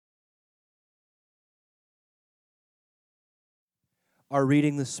Our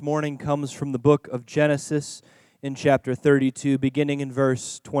reading this morning comes from the book of Genesis in chapter 32, beginning in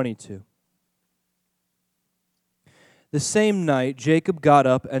verse 22. The same night Jacob got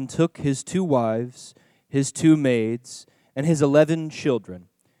up and took his 2 wives, his 2 maids, and his 11 children,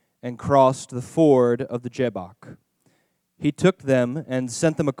 and crossed the ford of the Jabbok. He took them and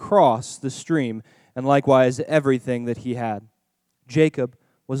sent them across the stream, and likewise everything that he had. Jacob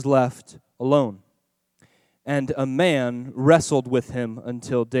was left alone, and a man wrestled with him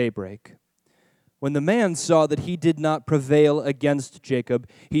until daybreak. When the man saw that he did not prevail against Jacob,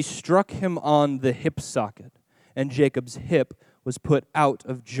 he struck him on the hip socket, and Jacob's hip was put out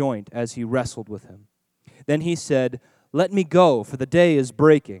of joint as he wrestled with him. Then he said, "Let me go, for the day is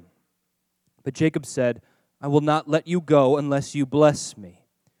breaking." But Jacob said, "I will not let you go unless you bless me."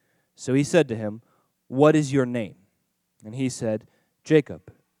 So he said to him, "What is your name?" And he said,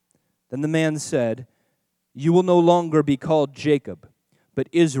 "Jacob." Then the man said, "You will no longer be called Jacob, but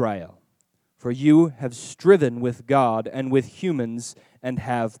Israel, for you have striven with God and with humans and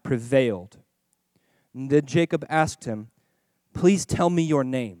have prevailed." And then Jacob asked him, "Please tell me your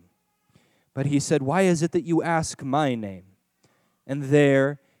name." But he said, "Why is it that you ask my name?" And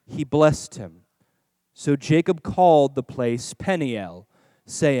there he blessed him. So Jacob called the place Peniel,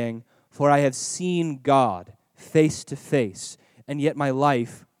 saying, "For I have seen God face to face, and yet my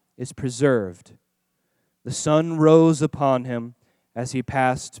life is preserved." The sun rose upon him as he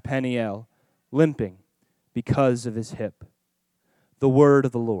passed Peniel, limping because of his hip. The word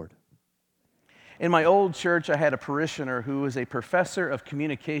of the Lord. In my old church, I had a parishioner who was a professor of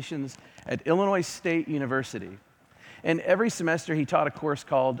communications at Illinois State University. And every semester, he taught a course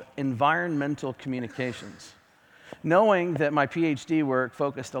called Environmental Communications. Knowing that my PhD work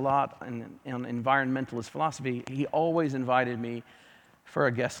focused a lot on environmentalist philosophy, he always invited me for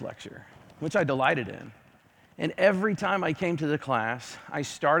a guest lecture, which I delighted in. And every time I came to the class, I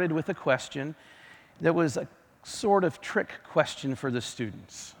started with a question that was a sort of trick question for the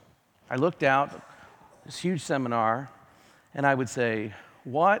students. I looked out this huge seminar, and I would say,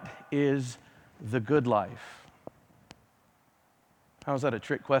 "What is the good life?" How is that a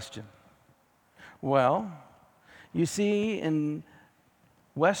trick question? Well, you see, in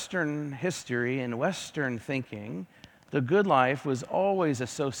Western history and Western thinking, the good life was always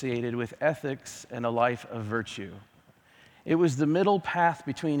associated with ethics and a life of virtue. It was the middle path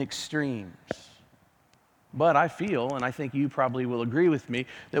between extremes. But I feel, and I think you probably will agree with me,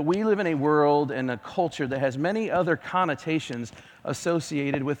 that we live in a world and a culture that has many other connotations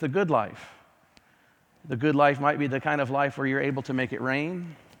associated with the good life. The good life might be the kind of life where you're able to make it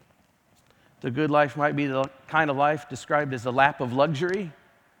rain. The good life might be the kind of life described as the lap of luxury.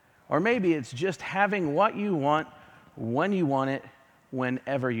 Or maybe it's just having what you want, when you want it,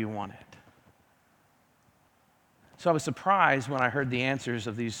 whenever you want it. So I was surprised when I heard the answers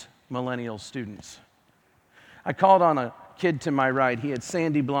of these millennial students. I called on a kid to my right. He had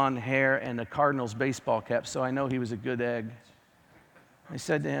sandy blonde hair and a Cardinals baseball cap, so I know he was a good egg. I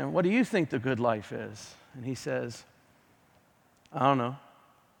said to him, "What do you think the good life is?" And he says, "I don't know.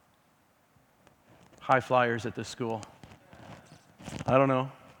 High flyers at this school. I don't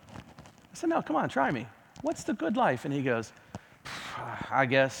know." I said, "No, come on, try me. What's the good life?" And he goes, "I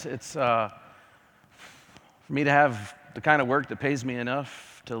guess it's for me to have the kind of work that pays me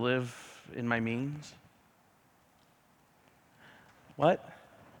enough to live in my means." What?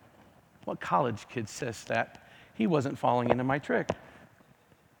 What college kid says that? He wasn't falling into my trick.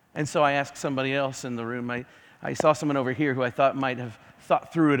 And so I asked somebody else in the room. I saw someone over here who I thought might have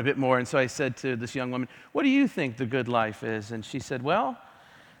thought through it a bit more. And so I said to this young woman, "What do you think the good life is?" And she said, "Well,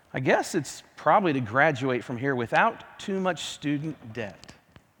 I guess it's probably to graduate from here without too much student debt."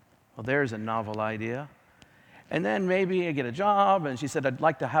 Well, there's a novel idea. And then maybe I get a job. And she said, "I'd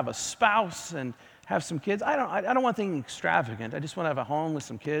like to have a spouse and have some kids. I don't want anything extravagant. I just want to have a home with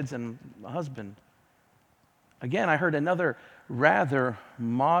some kids and a husband." Again, I heard another rather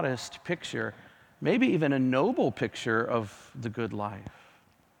modest picture, maybe even a noble picture of the good life.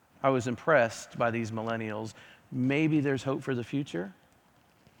 I was impressed by these millennials. Maybe there's hope for the future.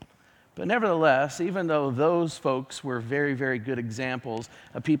 But nevertheless, even though those folks were very, very good examples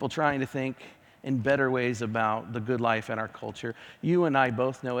of people trying to think in better ways about the good life in our culture, you and I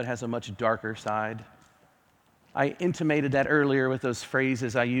both know it has a much darker side. I intimated that earlier with those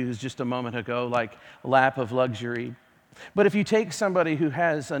phrases I used just a moment ago, like lap of luxury. But if you take somebody who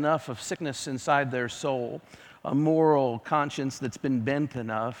has enough of sickness inside their soul, a moral conscience that's been bent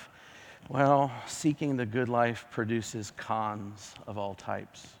enough, well, seeking the good life produces cons of all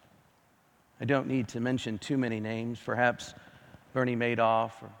types. I don't need to mention too many names, perhaps Bernie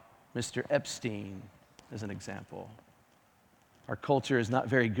Madoff or Mr. Epstein as an example. Our culture is not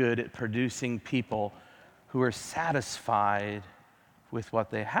very good at producing people who are satisfied with what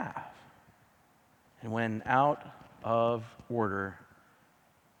they have. And when out of order,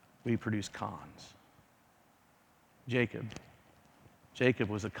 we produce cons. Jacob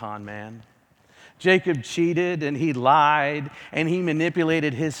was a con man. Jacob cheated and he lied and he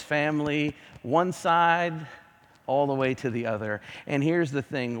manipulated his family one side all the way to the other. And here's the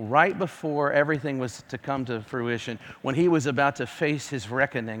thing, right before everything was to come to fruition, when he was about to face his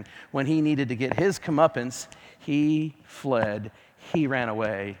reckoning, when he needed to get his comeuppance, he fled, he ran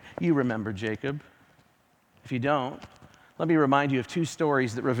away. You remember Jacob. If you don't, let me remind you of two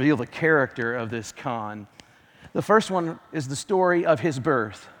stories that reveal the character of this con. The first one is the story of his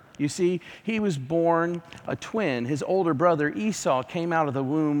birth. You see, he was born a twin. His older brother Esau came out of the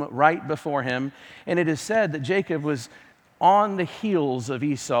womb right before him, and it is said that Jacob was on the heels of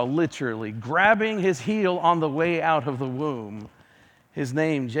Esau, literally, grabbing his heel on the way out of the womb. His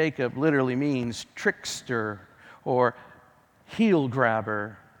name, Jacob, literally means trickster or heel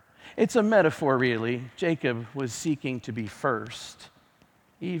grabber. It's a metaphor, really. Jacob was seeking to be first,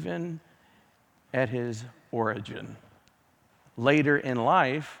 even at his origin. Later in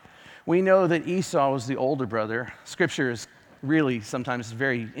life, we know that Esau was the older brother. Scripture is really sometimes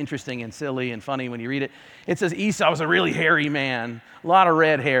very interesting and silly and funny when you read it. It says Esau was a really hairy man, a lot of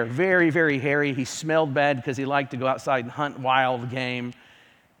red hair, very, very hairy. He smelled bad because he liked to go outside and hunt wild game.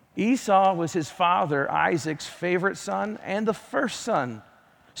 Esau was his father Isaac's favorite son and the first son.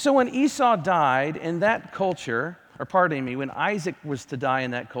 So when Esau died in that culture, when Isaac was to die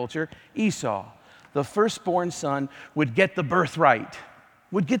in that culture, Esau, the firstborn son, would get the birthright,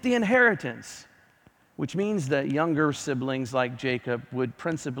 would get the inheritance, which means that younger siblings like Jacob would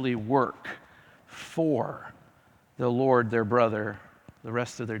principally work for the Lord, their brother, the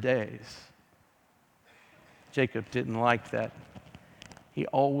rest of their days. Jacob didn't like that. He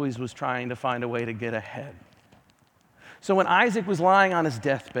always was trying to find a way to get ahead. So when Isaac was lying on his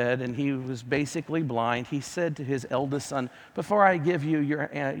deathbed and he was basically blind, he said to his eldest son, "Before I give you your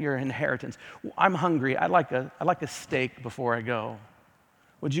inheritance, I'm hungry. I'd like a steak before I go.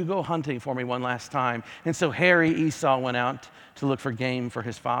 Would you go hunting for me one last time?" And so hairy Esau went out to look for game for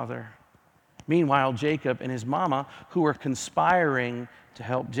his father. Meanwhile, Jacob and his mama, who were conspiring to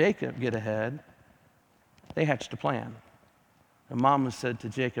help Jacob get ahead, they hatched a plan. The mama said to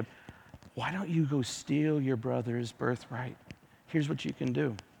Jacob, "Why don't you go steal your brother's birthright? Here's what you can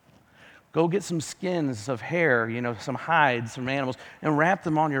do. Go get some skins of hair, some hides from animals, and wrap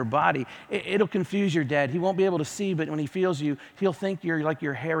them on your body. It'll confuse your dad. He won't be able to see, but when he feels you, he'll think you're like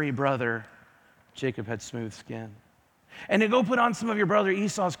your hairy brother." Jacob had smooth skin. "And then go put on some of your brother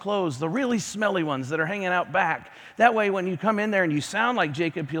Esau's clothes, the really smelly ones that are hanging out back. That way, when you come in there and you sound like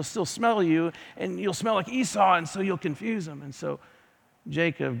Jacob, he'll still smell you, and you'll smell like Esau, and so you'll confuse him." And so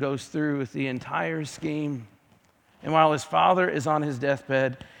Jacob goes through with the entire scheme. And while his father is on his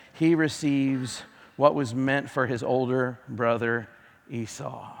deathbed, he receives what was meant for his older brother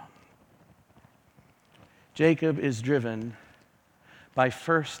Esau. Jacob is driven by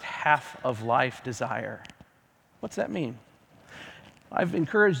first half of life desire. What's that mean? I've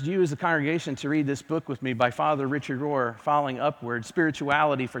encouraged you as a congregation to read this book with me by Father Richard Rohr, Falling Upward,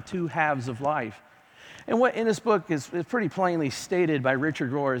 Spirituality for Two Halves of Life. And what in this book is pretty plainly stated by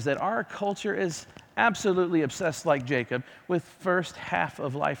Richard Rohr is that our culture is absolutely obsessed, like Jacob, with first half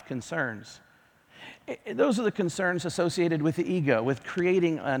of life concerns. Those are the concerns associated with the ego, with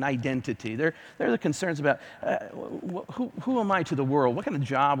creating an identity. They're the concerns about who am I to the world? What kind of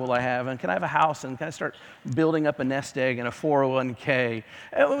job will I have? And can I have a house? And can I start building up a nest egg and a 401k?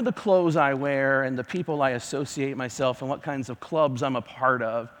 And the clothes I wear and the people I associate myself and what kinds of clubs I'm a part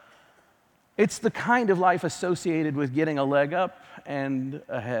of. It's the kind of life associated with getting a leg up and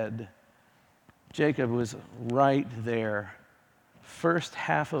ahead. Jacob was right there. First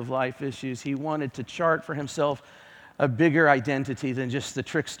half of life issues. He wanted to chart for himself a bigger identity than just the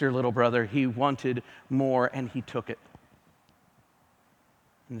trickster little brother. He wanted more, and he took it.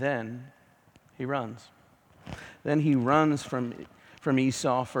 And then he runs. Then he runs from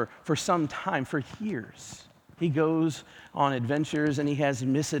Esau for some time, for years. He goes on adventures and he has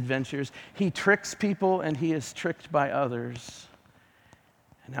misadventures. He tricks people and he is tricked by others.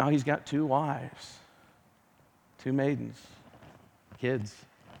 And now he's got 2 wives, 2 maidens, kids.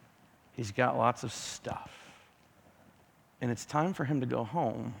 He's got lots of stuff. And it's time for him to go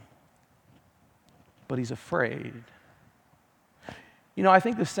home. But he's afraid. I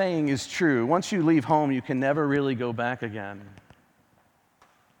think the saying is true. Once you leave home, you can never really go back again.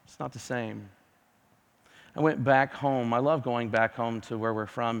 It's not the same. I went back home. I love going back home to where we're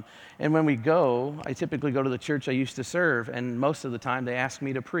from. And when we go, I typically go to the church I used to serve, and most of the time they ask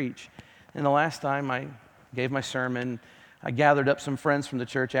me to preach. And the last time I gave my sermon, I gathered up some friends from the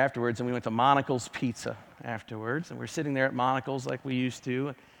church afterwards, and we went to Monocle's Pizza afterwards. And we're sitting there at Monocle's like we used to.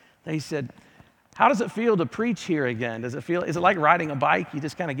 And they said, "How does it feel to preach here again? Is it like riding a bike? You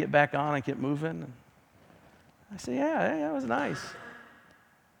just kind of get back on and get moving?" And I said, yeah, it was nice.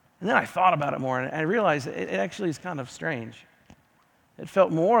 And then I thought about it more, and I realized it actually is kind of strange. It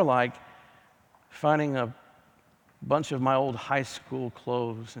felt more like finding a bunch of my old high school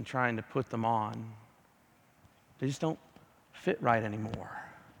clothes and trying to put them on. They just don't fit right anymore.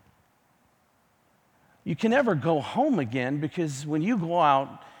 You can never go home again, because when you go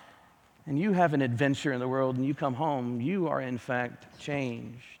out and you have an adventure in the world and you come home, you are in fact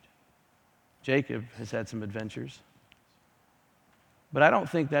changed. Jacob has had some adventures. But I don't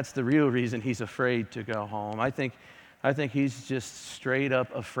think that's the real reason he's afraid to go home. I think he's just straight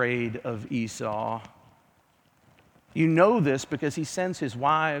up afraid of Esau. You know this because he sends his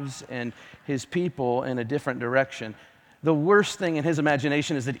wives and his people in a different direction. The worst thing in his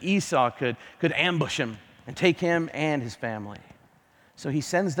imagination is that Esau could ambush him and take him and his family. So he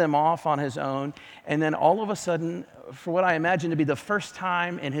sends them off on his own, and then all of a sudden, for what I imagine to be the first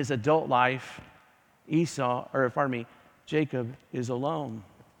time in his adult life, Jacob is alone.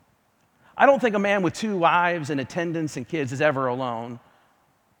 I don't think a man with 2 wives and attendants and kids is ever alone.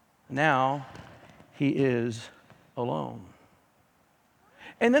 Now he is alone.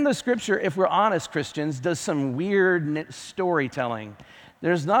 And then the scripture, if we're honest Christians, does some weird storytelling.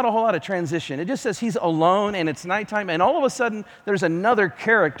 There's not a whole lot of transition. It just says he's alone and it's nighttime, and all of a sudden there's another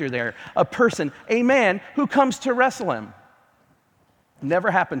character there, a person, a man who comes to wrestle him. Never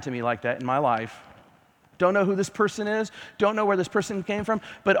happened to me like that in my life. Don't know who this person is, don't know where this person came from,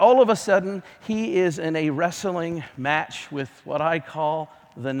 but all of a sudden he is in a wrestling match with what I call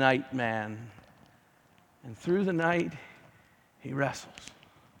the night man. And through the night, he wrestles.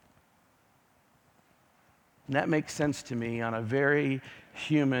 And that makes sense to me on a very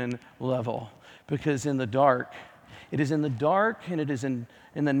human level, because in the dark, it is in the dark and it is in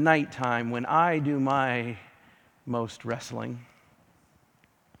the nighttime when I do my most wrestling.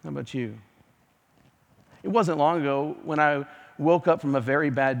 How about you? It wasn't long ago when I woke up from a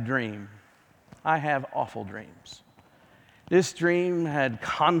very bad dream. I have awful dreams. This dream had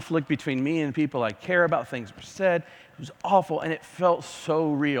conflict between me and people I care about. Things were said. It was awful, and it felt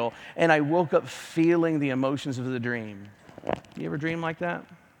so real. And I woke up feeling the emotions of the dream. You ever dream like that?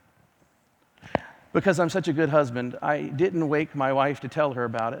 Because I'm such a good husband, I didn't wake my wife to tell her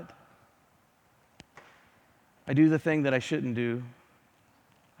about it. I do the thing that I shouldn't do.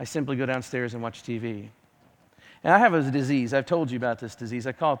 I simply go downstairs and watch TV. And I have a disease. I've told you about this disease.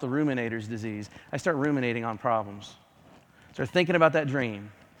 I call it the ruminator's disease. I start ruminating on problems. Start thinking about that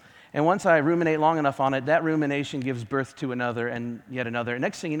dream. And once I ruminate long enough on it, that rumination gives birth to another and yet another. And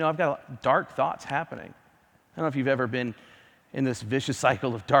next thing you know, I've got dark thoughts happening. I don't know if you've ever been in this vicious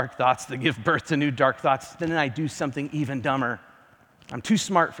cycle of dark thoughts that give birth to new dark thoughts. Then I do something even dumber. I'm too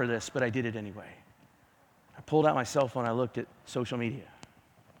smart for this, but I did it anyway. I pulled out my cell phone, I looked at social media.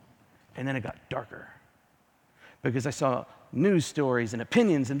 And then it got darker, because I saw news stories and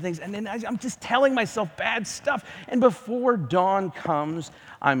opinions and things, and then I'm just telling myself bad stuff. And before dawn comes,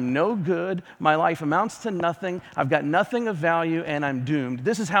 I'm no good, my life amounts to nothing, I've got nothing of value, and I'm doomed.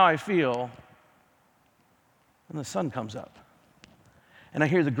 This is how I feel. And the sun comes up, and I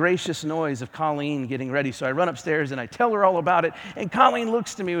hear the gracious noise of Colleen getting ready, so I run upstairs and I tell her all about it, and Colleen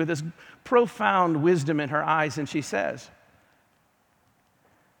looks to me with this profound wisdom in her eyes, and she says,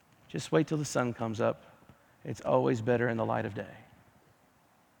 "Just wait till the sun comes up. It's always better in the light of day."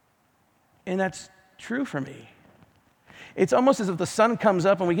 And that's true for me. It's almost as if the sun comes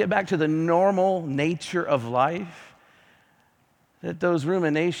up and we get back to the normal nature of life, that those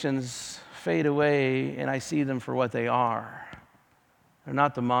ruminations fade away and I see them for what they are. They're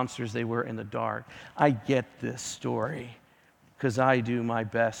not the monsters they were in the dark. I get this story because I do my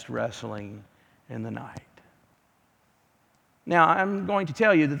best wrestling in the night. Now, I'm going to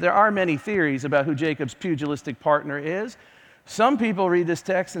tell you that there are many theories about who Jacob's pugilistic partner is. Some people read this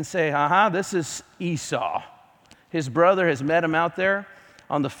text and say, this is Esau. His brother has met him out there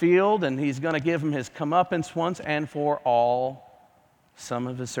on the field, and he's going to give him his comeuppance once and for all. Some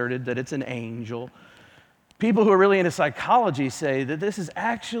have asserted that it's an angel. People who are really into psychology say that this is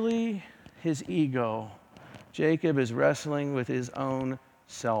actually his ego. Jacob is wrestling with his own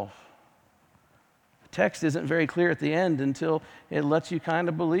self. Text isn't very clear at the end until it lets you kind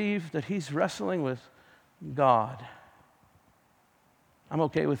of believe that he's wrestling with God. I'm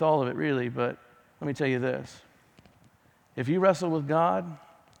okay with all of it, really, but Let me tell you this. If you wrestle with God,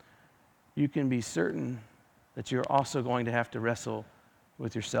 you can be certain that you're also going to have to wrestle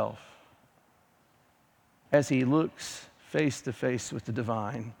with yourself. As he looks face to face with the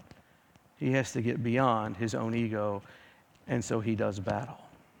divine, he has to get beyond his own ego, and so he does battle.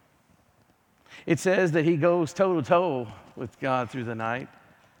 It says that he goes toe to toe with God through the night,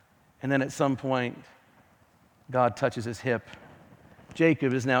 and then at some point, God touches his hip.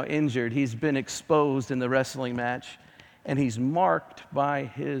 Jacob is now injured. He's been exposed in the wrestling match, and he's marked by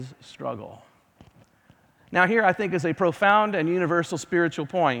his struggle. Now, here I think is a profound and universal spiritual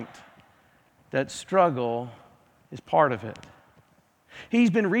point that struggle is part of it. He's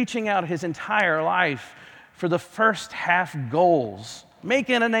been reaching out his entire life for the first half goals,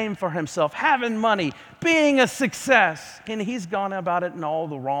 making a name for himself, having money, being a success, and he's gone about it in all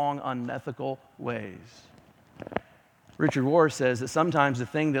the wrong, unethical ways. Richard Rohr says that sometimes the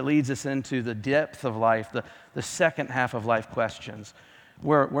thing that leads us into the depth of life, the second half of life questions,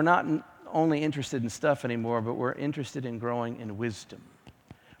 where we're not only interested in stuff anymore, but we're interested in growing in wisdom,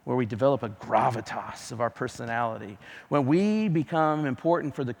 where we develop a gravitas of our personality, when we become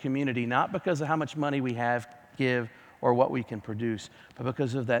important for the community, not because of how much money we have, give, or what we can produce, but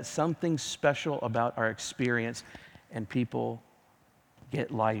because of that something special about our experience, and people get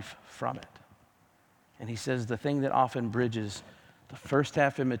life from it. And he says the thing that often bridges the first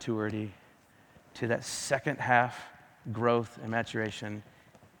half immaturity to that second half growth and maturation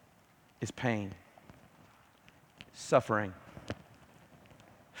is pain, suffering,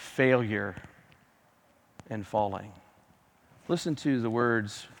 failure, and falling. Listen to the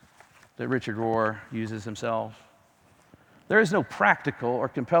words that Richard Rohr uses himself. There is no practical or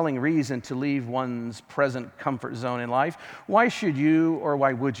compelling reason to leave one's present comfort zone in life. Why should you, or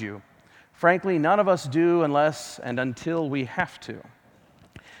why would you? Frankly, none of us do unless and until we have to.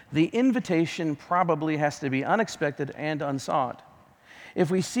 The invitation probably has to be unexpected and unsought. If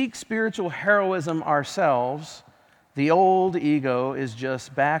we seek spiritual heroism ourselves, the old ego is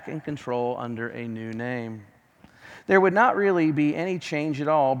just back in control under a new name. There would not really be any change at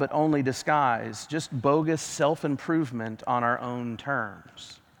all, but only disguise, just bogus self-improvement on our own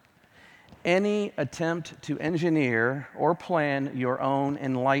terms. Any attempt to engineer or plan your own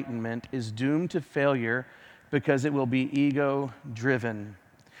enlightenment is doomed to failure because it will be ego-driven.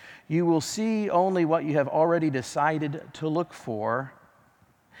 You will see only what you have already decided to look for,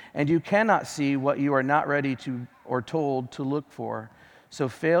 and you cannot see what you are not ready to or told to look for. So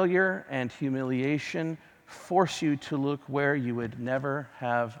failure and humiliation force you to look where you would never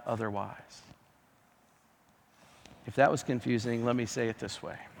have otherwise. If that was confusing, let me say it this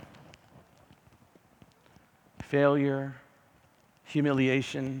way. Failure,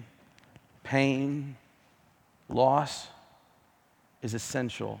 humiliation, pain, loss is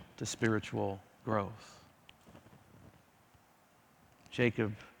essential to spiritual growth.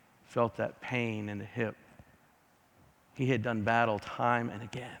 Jacob felt that pain in the hip. He had done battle time and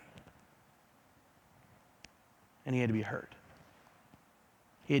again. And he had to be hurt.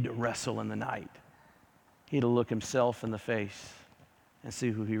 He had to wrestle in the night. He had to look himself in the face and see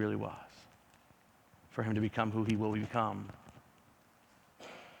who he really was, for him to become who he will become.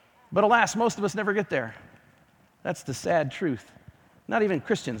 But alas, most of us never get there. That's the sad truth. Not even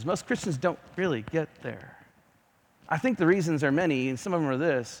Christians. Most Christians don't really get there. I think the reasons are many, and some of them are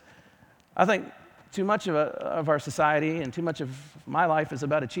this. I think too much of our society and too much of my life is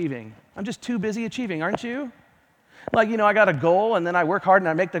about achieving. I'm just too busy achieving, aren't you? Like, I got a goal, and then I work hard, and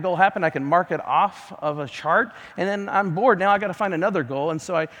I make the goal happen. I can mark it off of a chart, and then I'm bored. Now I got to find another goal, and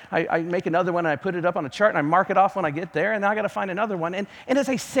so I make another one, and I put it up on a chart, and I mark it off when I get there, and now I got to find another one. And as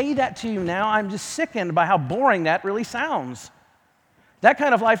I say that to you now, I'm just sickened by how boring that really sounds. That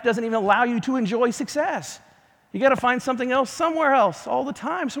kind of life doesn't even allow you to enjoy success. You got to find something else somewhere else all the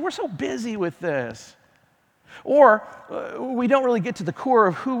time. So we're so busy with this. Or we don't really get to the core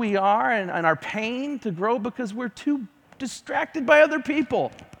of who we are and our pain to grow because we're too distracted by other people.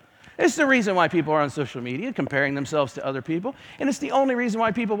 It's the reason why people are on social media, comparing themselves to other people. And it's the only reason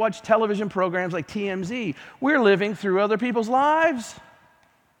why people watch television programs like TMZ. We're living through other people's lives.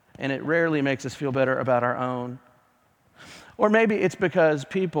 And it rarely makes us feel better about our own. Or maybe it's because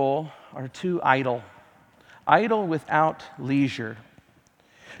people are too idle without leisure.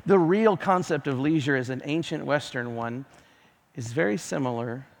 The real concept of leisure as an ancient Western one is very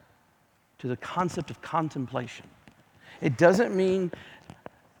similar to the concept of contemplation. It doesn't mean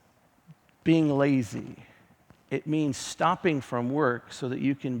being lazy. It means stopping from work so that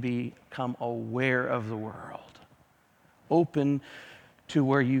you can become aware of the world, open to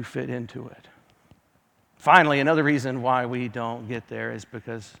where you fit into it. Finally, another reason why we don't get there is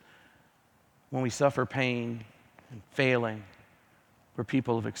because when we suffer pain and failing, we're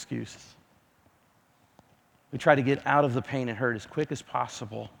people of excuses. We try to get out of the pain and hurt as quick as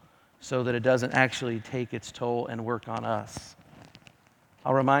possible so that it doesn't actually take its toll and work on us.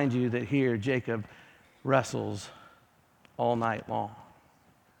 I'll remind you that here Jacob wrestles all night long.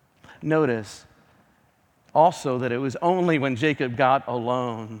 Notice also that it was only when Jacob got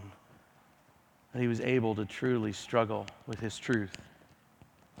alone that he was able to truly struggle with his truth.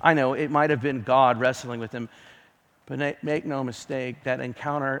 I know it might have been God wrestling with him, but make no mistake, that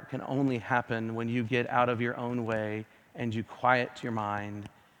encounter can only happen when you get out of your own way and you quiet your mind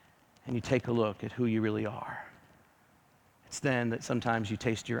and you take a look at who you really are. It's then that sometimes you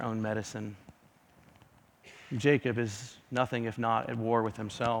taste your own medicine. Jacob is nothing if not at war with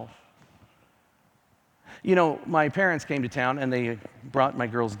himself. You know, my parents came to town and they brought my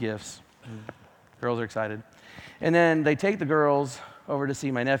girls gifts. Girls are excited. And then they take the girls over to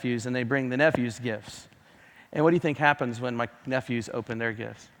see my nephews and they bring the nephews gifts. And what do you think happens when my nephews open their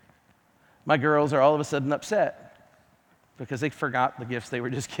gifts? My girls are all of a sudden upset because they forgot the gifts they were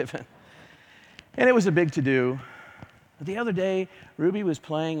just given. And it was a big to-do. The other day, Ruby was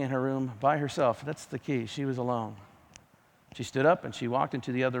playing in her room by herself. That's the key. She was alone. She stood up and she walked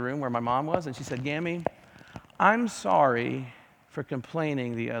into the other room where my mom was and she said, "Gammy, I'm sorry for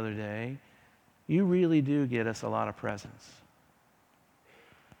complaining the other day. You really do get us a lot of presents."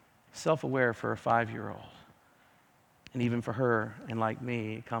 Self-aware for a 5-year-old. And even for her, and like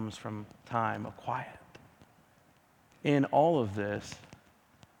me, it comes from time of quiet. In all of this,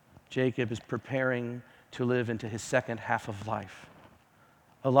 Jacob is preparing to live into his second half of life.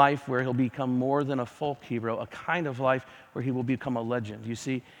 A life where he'll become more than a folk hero, a kind of life where he will become a legend. You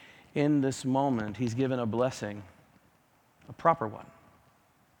see, in this moment, he's given a blessing, a proper one,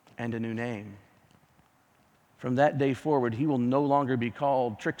 and a new name. From that day forward, he will no longer be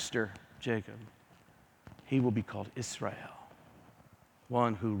called trickster Jacob. He will be called Israel,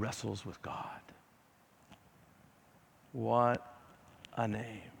 one who wrestles with God. What a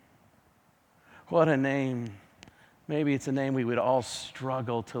name. What a name. Maybe it's a name we would all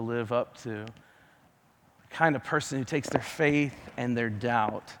struggle to live up to. The kind of person who takes their faith and their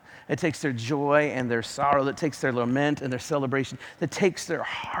doubt, that takes their joy and their sorrow, that takes their lament and their celebration, that takes their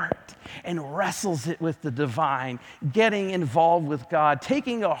heart and wrestles it with the divine, getting involved with God,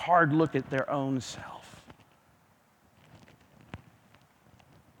 taking a hard look at their own self.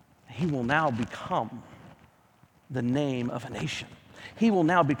 He will now become the name of a nation. He will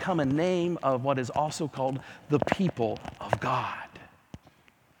now become a name of what is also called the people of God.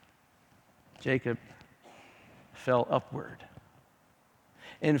 Jacob fell upward.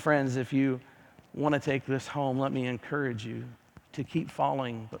 And friends, if you want to take this home, let me encourage you to keep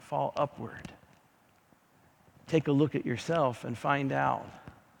falling, but fall upward. Take a look at yourself and find out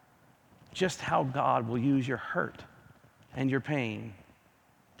just how God will use your hurt and your pain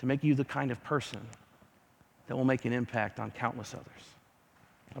to make you the kind of person that will make an impact on countless others.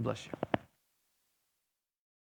 God bless you.